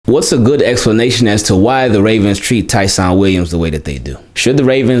What's a good explanation as to why the Ravens treat Tyson Williams the way that they do? Should the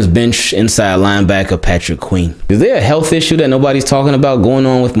Ravens bench inside linebacker Patrick Queen? Is there a health issue that nobody's talking about going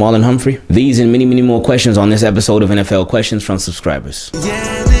on with Marlon Humphrey? These and many, many more questions on this episode of NFL Questions from subscribers.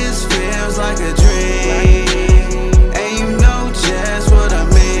 Yeah, this feels like a dream, and you know just what I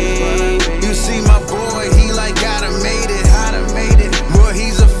mean. You see my boy, he like gotta made it, boy,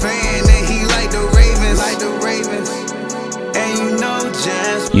 he's a fan and he like the Ravens, and you know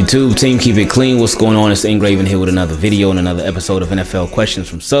just. YouTube team, keep it clean. What's going on? It's Ingraven here with another video and another episode of NFL Questions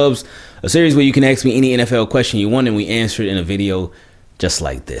from Subs, a series where you can ask me any NFL question you want and we answer it in a video just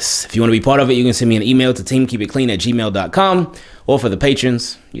like this. If you want to be part of it, you can send me an email to teamkeepitclean@gmail.com, or for the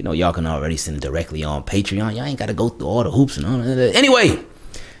patrons, you know, y'all can already send it directly on Patreon. Y'all ain't got to go through all the hoops and all that. Anyway,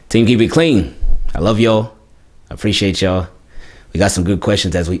 Team Keep It Clean, I love y'all. I appreciate y'all. We got some good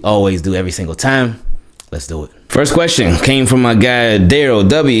questions as we always do every single time. Let's do it. First question came from my guy, Daryl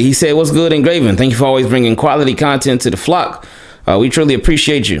W. He said, what's good, Ingraven? Thank you for always bringing quality content to the flock. We truly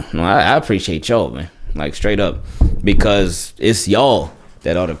appreciate you. No, I appreciate y'all, man. Like, straight up. Because it's y'all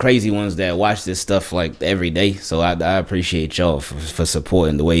that are the crazy ones that watch this stuff, like, every day. So I appreciate y'all for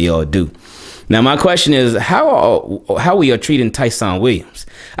supporting the way y'all do. Now, my question is, how we are treating Tyson Williams?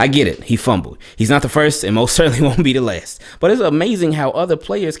 I get it. He fumbled. He's not the first and most certainly won't be the last. But it's amazing how other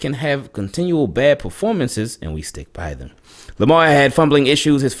players can have continual bad performances and we stick by them. Lamar had fumbling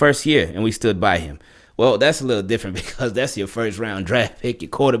issues his first year and we stood by him. Well, that's a little different because that's your first round draft pick, your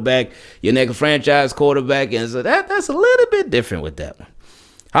quarterback, your next franchise quarterback. And so that's a little bit different with that one.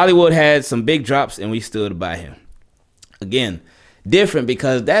 Hollywood had some big drops and we stood by him. Again, different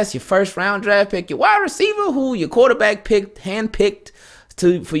because that's your first round draft pick, your wide receiver who your quarterback picked, handpicked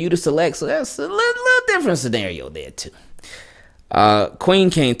for you to select. So that's a little different scenario there too.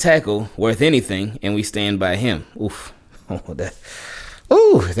 Queen can't tackle worth anything and we stand by him. Oof. That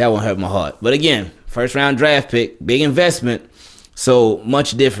one hurt my heart. But again, first round draft pick, big investment, so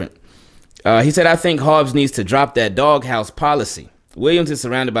much different. He said, I think Hobbs needs to drop that doghouse policy. Williams is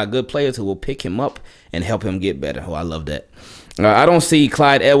surrounded by good players who will pick him up and help him get better. Oh, I love that. I don't see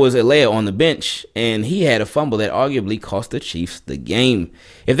Clyde Edwards-Helaire on the bench, and he had a fumble that arguably cost the Chiefs the game.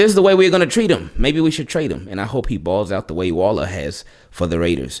 If this is the way we're going to treat him, maybe we should trade him, and I hope he balls out the way Waller has for the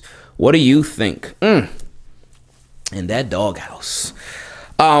Raiders. What do you think? In that doghouse.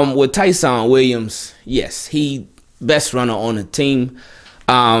 With Tyson Williams, yes, he best runner on the team,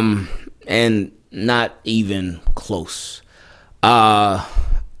 and not even close.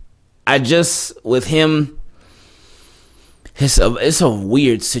 With him, it's a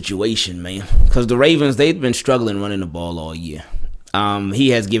weird situation, man, because the Ravens, they've been struggling running the ball all year. He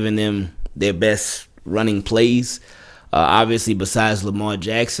has given them their best running plays, obviously besides Lamar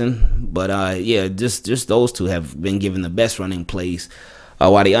Jackson, but yeah, just those two have been given the best running plays,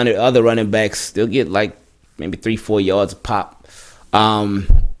 while the other running backs still get like maybe 3-4 yards a pop.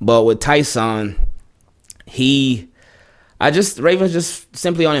 But with Tyson, the Ravens just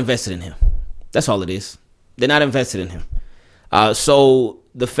simply aren't invested in him. That's all it is. They're not invested in him. So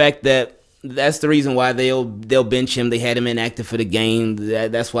the fact that's the reason why they'll bench him. They had him inactive for the game.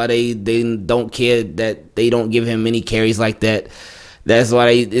 That's why they don't care that they don't give him many carries like that. That's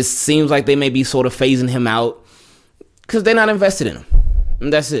why it seems like they may be sort of phasing him out because they're not invested in him.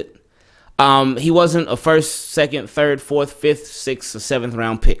 And that's it. He wasn't a first, second, third, fourth, fifth, sixth, or seventh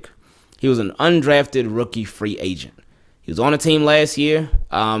round pick. He was an undrafted rookie free agent. He was on a team last year,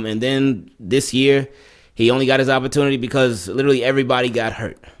 and then this year he only got his opportunity because literally everybody got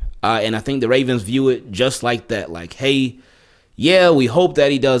hurt. And I think the Ravens view it just like that. Like, hey, yeah, we hope that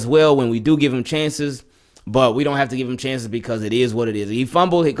he does well when we do give him chances, but we don't have to give him chances because it is what it is. He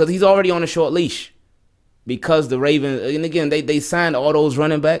fumbled because he's already on a short leash because the Ravens, and again, they signed all those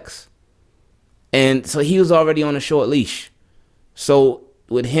running backs, and so he was already on a short leash. So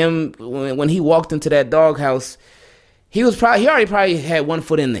with him, when he walked into that doghouse, he already probably had one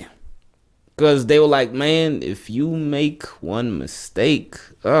foot in there. Because they were like, man, if you make one mistake,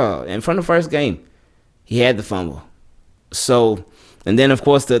 and from the first game, he had the fumble. So, and then, of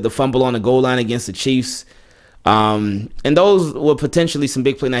course, the fumble on the goal line against the Chiefs. And those were potentially some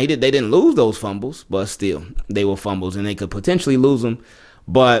big plays. Now, they didn't lose those fumbles, but still, they were fumbles, and they could potentially lose them.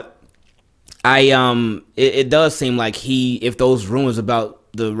 But it does seem like if those rumors about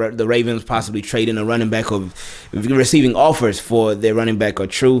the Ravens possibly trading a running back or receiving offers for their running back are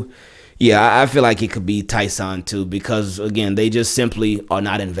true, Yeah, I feel like it could be Tyson too, because again, they just simply are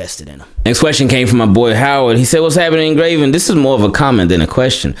not invested in him. Next question came from my boy Howard. He said, "What's happening in Graven?" This is more of a comment than a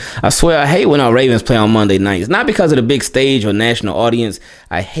question. "I swear I hate when our Ravens play on Monday nights. Not because of the big stage or national audience.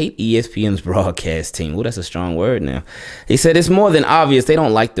 I hate ESPN's broadcast team." Well, that's a strong word now. He said, "It's more than obvious they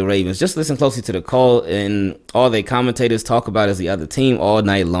don't like the Ravens. Just listen closely to the call, and all their commentators talk about is the other team all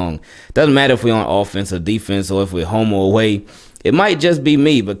night long. Doesn't matter if we're on offense or defense or if we're home or away. It might just be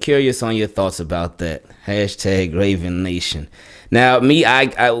me, but curious on your thoughts about that. Hashtag Raven Nation." Now, me,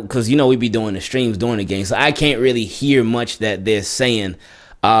 because you know we be doing the streams during the game, so I can't really hear much that they're saying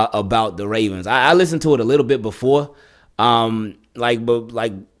about the Ravens. I listened to it a little bit before, maybe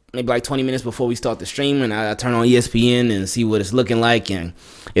like 20 minutes before we start the stream, and I turn on ESPN and see what it's looking like, and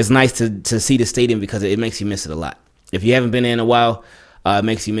it's nice to see the stadium because it makes you miss it a lot. If you haven't been there in a while, it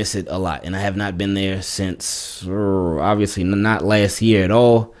makes you miss it a lot, and I have not been there since, obviously not last year at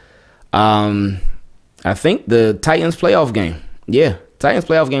all. I think the Titans playoff game. Yeah, Titans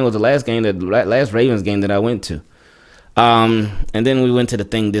playoff game was the last last Ravens game that I went to. And then we went to the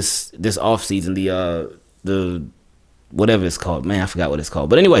thing this off season, the whatever it's called. Man, I forgot what it's called.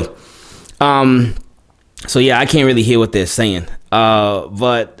 But anyway, so yeah, I can't really hear what they're saying.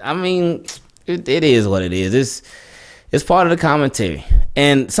 But I mean, it is what it is. It's part of the commentary.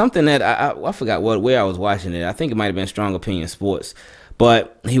 And something that I forgot where I was watching it. I think it might have been Strong Opinion Sports.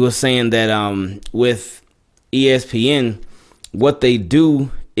 But he was saying that with ESPN, what they do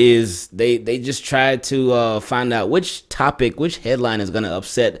is they just try to find out which headline is going to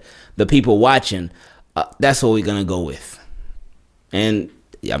upset the people watching. That's what we're going to go with. And,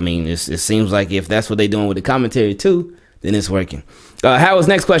 I mean, it seems like if that's what they're doing with the commentary too, then it's working. Howard's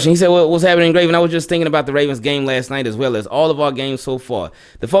next question. He said, "Well, what's happening in Graven? I was just thinking about the Ravens game last night as well as all of our games so far.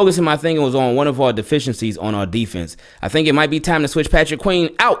 The focus in my thinking was on one of our deficiencies on our defense. I think it might be time to switch Patrick Queen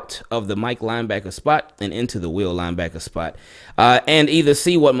out of the Mike linebacker spot and into the Will linebacker spot. And either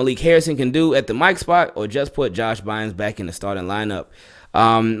see what Malik Harrison can do at the Mike spot or just put Josh Bynes back in the starting lineup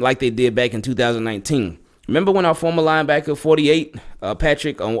like they did back in 2019. Remember when our former linebacker, 48,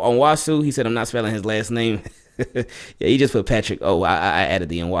 Patrick Onwasu, he said I'm not spelling his last name." Yeah, he just put Patrick. Oh, I added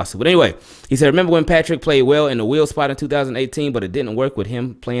the Nwasu. But anyway, he said, "Remember when Patrick played well in the wheel spot in 2018, but it didn't work with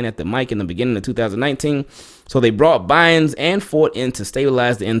him playing at the mic in the beginning of 2019. So they brought Bynes and Fort in to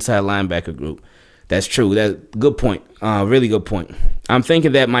stabilize the inside linebacker group." That's true. That's good point. Really good point. "I'm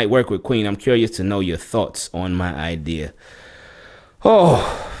thinking that might work with Queen. I'm curious to know your thoughts on my idea."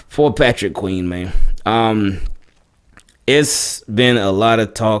 Oh, poor Patrick Queen, man. It's been a lot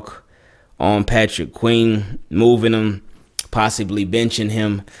of talk on Patrick Queen, moving him, possibly benching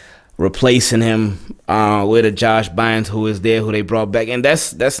him, replacing him with a Josh Bynes who is there, who they brought back. And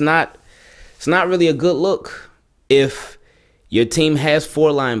it's not really a good look if your team has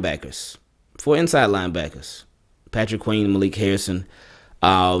four inside linebackers. Patrick Queen, Malik Harrison,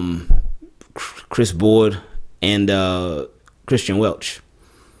 Chris Board, and Christian Welch.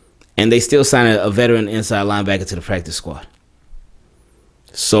 And they still sign a veteran inside linebacker to the practice squad.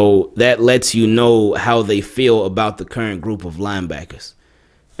 So that lets you know how they feel about the current group of linebackers.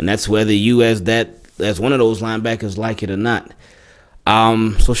 And that's whether you as one of those linebackers like it or not.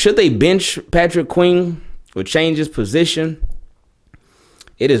 So should they bench Patrick Queen or change his position?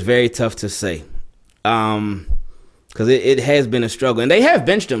 It is very tough to say. Because it has been a struggle. And they have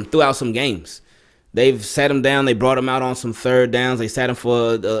benched him throughout some games. They've sat him down. They brought him out on some third downs. They sat him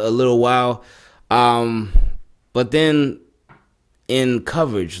for a little while. But then in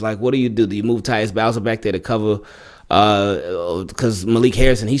coverage, like, what do you do? Do you move Tyus Bowser back there to cover? Because Malik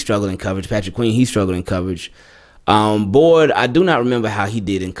Harrison, he struggled in coverage. Patrick Queen, he struggled in coverage. Board, I do not remember how he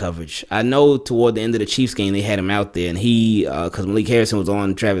did in coverage. I know toward the end of the Chiefs game, they had him out there, and because Malik Harrison was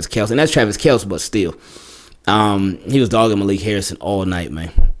on Travis Kelce, and that's Travis Kelce, but still. He was dogging Malik Harrison all night,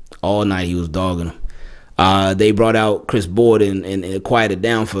 man. All night he was dogging him. They brought out Chris Board and quieted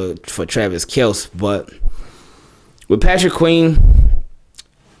down for Travis Kelce, but with Patrick Queen,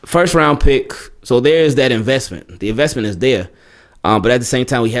 first round pick, so there's that investment. The investment is there. But at the same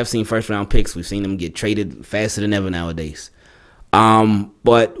time, we have seen first round picks. We've seen them get traded faster than ever nowadays.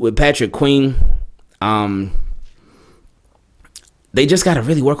 But with Patrick Queen, they just got to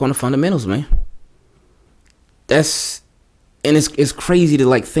really work on the fundamentals, man. And it's crazy to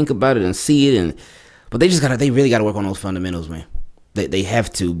like think about it and see it, but they really got to work on those fundamentals, man. They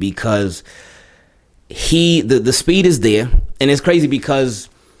have to, because the speed is there, and it's crazy because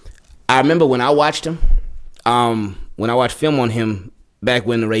I remember when I watched him, when I watched film on him back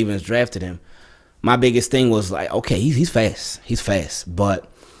when the Ravens drafted him, my biggest thing was like, okay, he's fast, but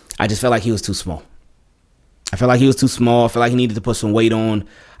I just felt like he was too small. I felt like he was too small. I felt like he needed to put some weight on.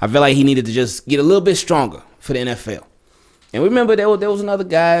 I felt like he needed to just get a little bit stronger for the NFL. And remember, there was another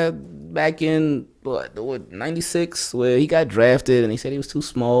guy back in, what 96, where he got drafted, and he said he was too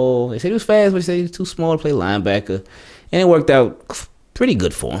small. They said he was fast, but he said he was too small to play linebacker. And it worked out pretty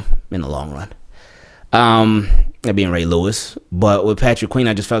good for him in the long run. That being Ray Lewis. But with Patrick Queen,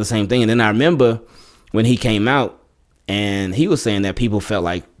 I just felt the same thing. And then I remember when he came out, and he was saying that people felt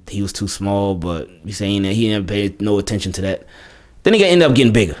like he was too small, but he's saying that he never paid no attention to that. Then he ended up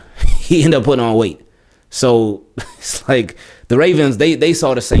getting bigger. He ended up putting on weight. So it's like the Ravens, they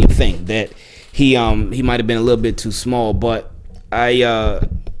saw the same thing, that he might have been a little bit too small. But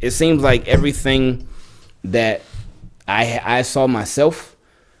it seems like everything that I saw myself,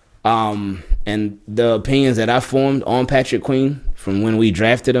 and the opinions that I formed on Patrick Queen from when we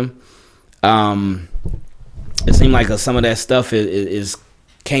drafted him, it seemed like some of that stuff is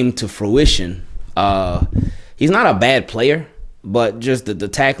came to fruition. He's not a bad player, but just the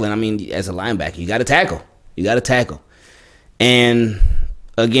tackling. I mean, as a linebacker, you got to tackle. You got to tackle. And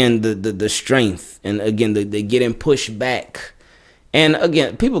again, the strength, and again, the getting pushed back. And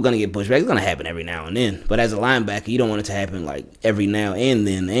again, people are gonna get pushed back. It's gonna happen every now and then. But as a linebacker, you don't want it to happen like every now and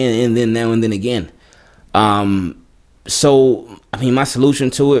then, and then now and then again. So I mean, my solution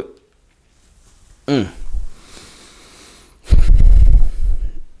to it.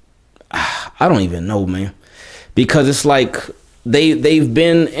 I don't even know, man, because it's like they've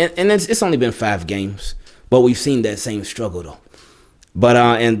been, and it's only been 5 games, but we've seen that same struggle though. But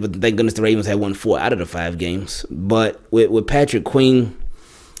thank goodness the Ravens had won 4 out of the 5 games. But with Patrick Queen,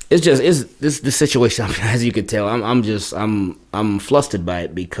 it's this situation. As you can tell, I'm flustered by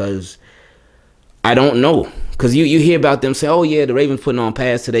it, because I don't know. Because you hear about them say, oh yeah, the Ravens putting on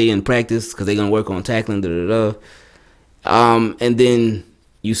pads today in practice because they're gonna work on tackling, and then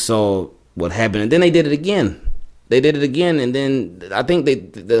you saw what happened, and then they did it again. And then I think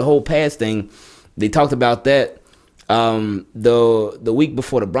the whole pass thing, they talked about that the week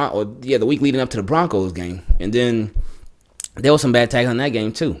before the week leading up to the Broncos game, and then there was some bad tackling in that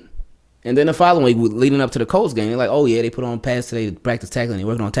game too. And then the following week, leading up to the Colts game, they're like, oh yeah, they put on pads today to practice tackling. They're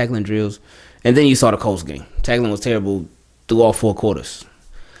working on tackling drills. And then you saw the Colts game. Tackling was terrible through all 4 quarters.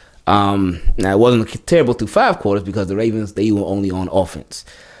 Now it wasn't terrible through 5 quarters because the Ravens, they were only on offense.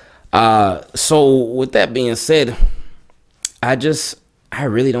 So with that being said, I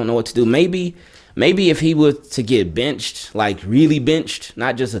really don't know what to do. Maybe if he were to get benched, like really benched,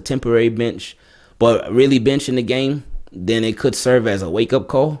 not just a temporary bench, but really benched in the game, then it could serve as a wake-up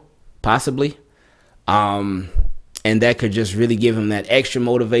call, possibly. And that could just really give him that extra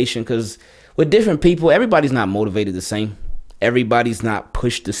motivation, because with different people, everybody's not motivated the same. Everybody's not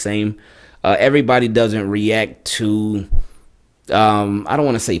pushed the same. Everybody doesn't react to, I don't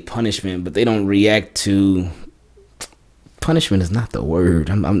want to say punishment, but they don't react to, punishment is not the word.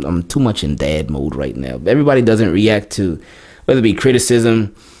 I'm too much in dad mode right now. Everybody doesn't react to, whether it be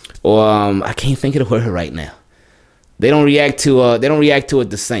criticism or I can't think of the word right now. They don't react to it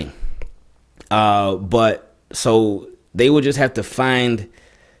the same. But so they would just have to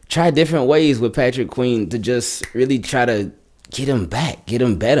try different ways with Patrick Queen to just really try to get him back, get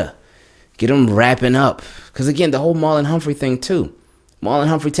him better, get him wrapping up. Because again, the whole Marlon Humphrey thing too. Marlon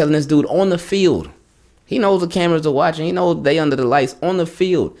Humphrey telling this dude on the field, he knows the cameras are watching, he knows they under the lights, on the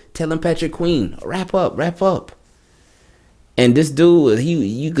field, telling Patrick Queen, wrap up, wrap up. And this dude,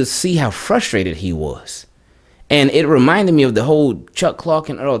 you could see how frustrated he was. And it reminded me of the whole Chuck Clark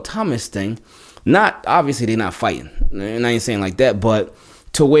and Earl Thomas thing. Not, obviously they're not fighting, and I ain't saying like that, but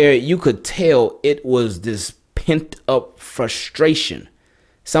to where you could tell it was this pent up frustration.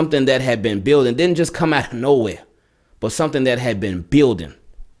 Something that had been building, didn't just come out of nowhere, but something that had been building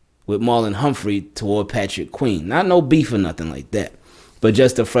with Marlon Humphrey toward Patrick Queen. Not no beef or nothing like that, but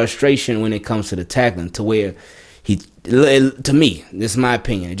just the frustration when it comes to the tackling, to where to me, this is my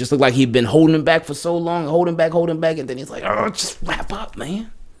opinion, it just looked like he'd been holding him back for so long, holding back, and then he's like, oh, just wrap up,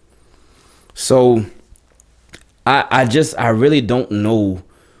 man. So I really don't know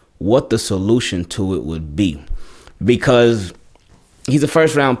what the solution to it would be, because he's a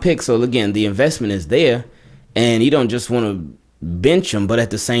first-round pick. So again, the investment is there, and you don't just want to bench him, but at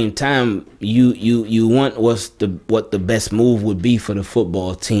the same time, you want what the best move would be for the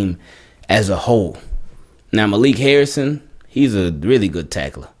football team as a whole. Now Malik Harrison, he's a really good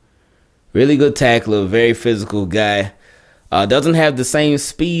tackler, very physical guy. Doesn't have the same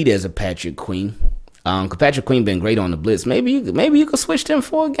speed as a Patrick Queen. Cause Patrick Queen been great on the blitz. Maybe you could switch them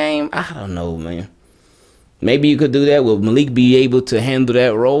for a game. I don't know, man. Maybe you could do that. Will Malik be able to handle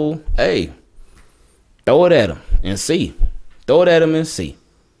that role? Hey, throw it at him and see. Throw it at him and see.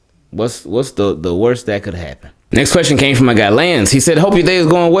 What's the worst that could happen? Next question came from my guy Lance. He said, hope your day is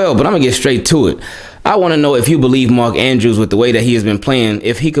going well, but I'm going to get straight to it. I want to know if you believe Mark Andrews, with the way that he has been playing,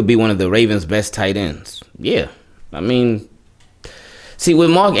 if he could be one of the Ravens' best tight ends. Yeah. I mean, see, with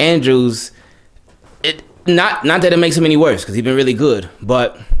Mark Andrews, not that it makes him any worse, because he's been really good,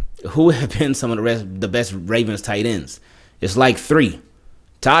 but who have been some of the best Ravens tight ends? It's like 3.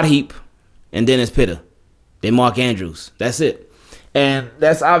 Todd Heap and Dennis Pitta. Then Mark Andrews. That's it. And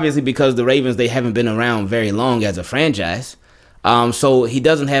that's obviously because the Ravens, they haven't been around very long as a franchise. So he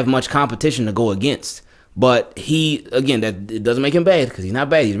doesn't have much competition to go against. But he, again, it doesn't make him bad, because he's not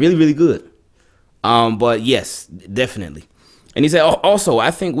bad. He's really, really good. But yes, definitely. And he said, also,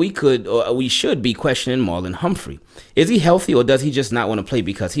 I think we should be questioning Marlon Humphrey. Is he healthy, or does he just not want to play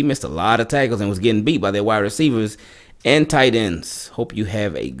because he missed a lot of tackles and was getting beat by their wide receivers and tight ends? Hope you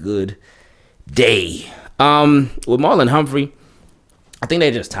have a good day. With Marlon Humphrey, I think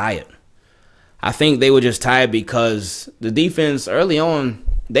they're just tired. I think they were just tired because the defense early on,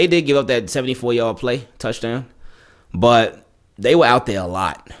 they did give up that 74-yard play, touchdown. But they were out there a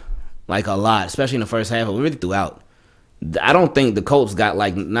lot. Like a lot, especially in the first half. But really throughout. I don't think the Colts got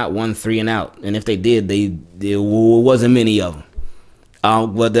like not 1 3 and out. And if they did, there wasn't many of them.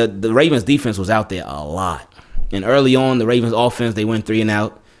 But the Ravens defense was out there a lot. And early on, the Ravens offense, they went 3 and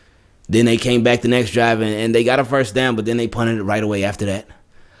out. Then they came back the next drive and they got a first down, but then they punted it right away after that.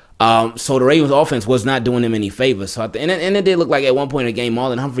 So the Ravens offense was not doing them any favors. So and it did look like at one point in the game,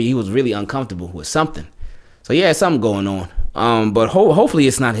 Marlon Humphrey, he was really uncomfortable with something. So yeah, something going on. But hopefully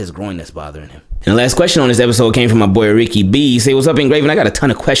it's not his groin that's bothering him. And the last question on this episode came from my boy Ricky B. He said, what's up, Ingraven? I got a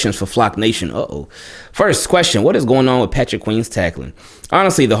ton of questions for Flock Nation. First question, what is going on with Patrick Queen's tackling?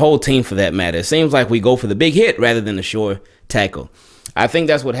 Honestly, the whole team for that matter. It seems like we go for the big hit rather than the sure tackle. I think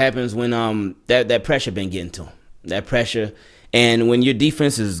that's what happens when that pressure been getting to him. That pressure. And when your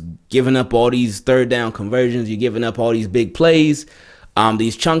defense is giving up all these third down conversions, you're giving up all these big plays,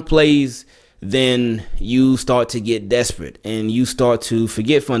 these chunk plays, then you start to get desperate and you start to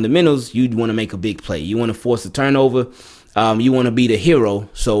forget fundamentals. You want to make a big play. You want to force a turnover. You want to be the hero,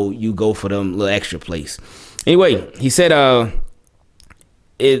 so you go for them little extra plays. Anyway, he said,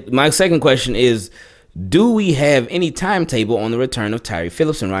 my second question is, do we have any timetable on the return of Tyree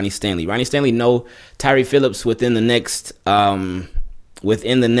Phillips and Ronnie Stanley? Ronnie Stanley, no. Tyree Phillips within the next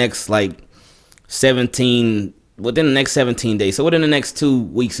like 17 days. So within the next 2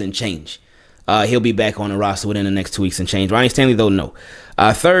 weeks and change. He'll be back on the roster within the next 2 weeks and change. Ronnie Stanley, though, no.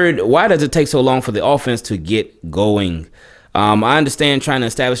 Third, why does it take so long for the offense to get going? I understand trying to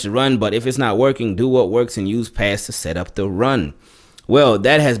establish the run, but if it's not working, do what works and use pass to set up the run. Well,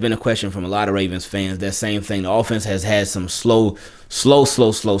 that has been a question from a lot of Ravens fans. That same thing. The offense has had some slow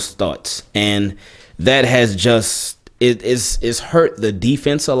starts, and that has just it's hurt the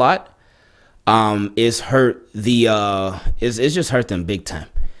defense a lot. It's just hurt them big time,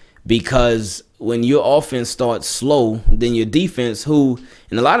 because when your offense starts slow, then your defense, who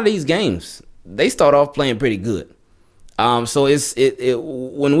in a lot of these games they start off playing pretty good. So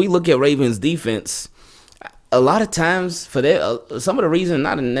when we look at Ravens defense, a lot of times for some of the reason,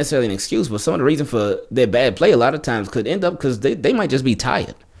 not necessarily an excuse, but some of the reason for their bad play a lot of times could end up because they might just be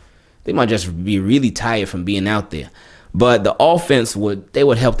tired. They might just be really tired from being out there. But the offense would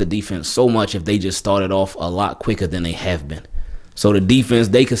help the defense so much if they just started off a lot quicker than they have been. So the defense,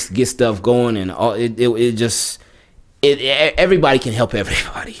 they could get stuff going, and everybody can help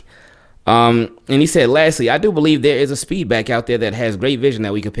everybody. And he said, lastly, I do believe there is a speed back out there that has great vision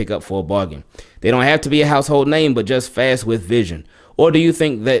that we could pick up for a bargain. They don't have to be a household name, but just fast with vision. Or do you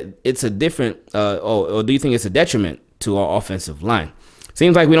think that it's a detriment to our offensive line?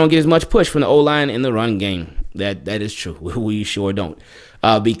 Seems like we don't get as much push from the O-line in the run game. That is true. We sure don't.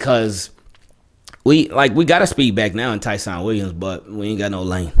 Because we got a speed back now in Tyson Williams, but we ain't got no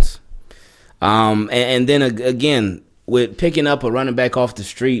lanes. And then again, with picking up a running back off the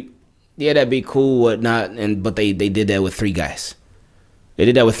street, yeah, that'd be cool, whatnot. But they did that with 3 guys. They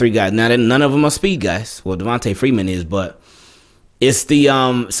did that with 3 guys. Now, none of them are speed guys. Well, Devontae Freeman is, but it's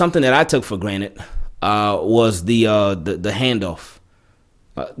the something that I took for granted was the handoff.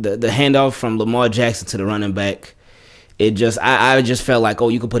 The handoff from Lamar Jackson to the running back. It just I just felt like, oh,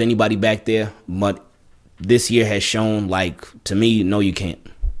 you could put anybody back there, but this year has shown, like, to me, no, you can't.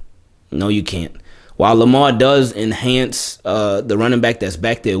 No, you can't. While Lamar does enhance the running back that's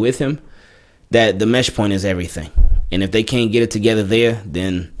back there with him, that the mesh point is everything. And if they can't get it together there,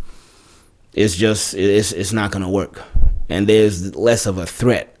 then it's not going to work. And there's less of a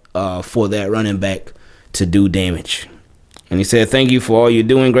threat for that running back to do damage. And he said, thank you for all you're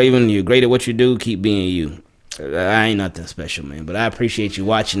doing, Graven. You're great at what you do. Keep being you. I ain't nothing special, man. But I appreciate you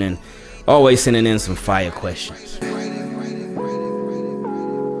watching and always sending in some fire questions.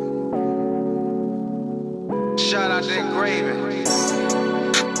 Shout out to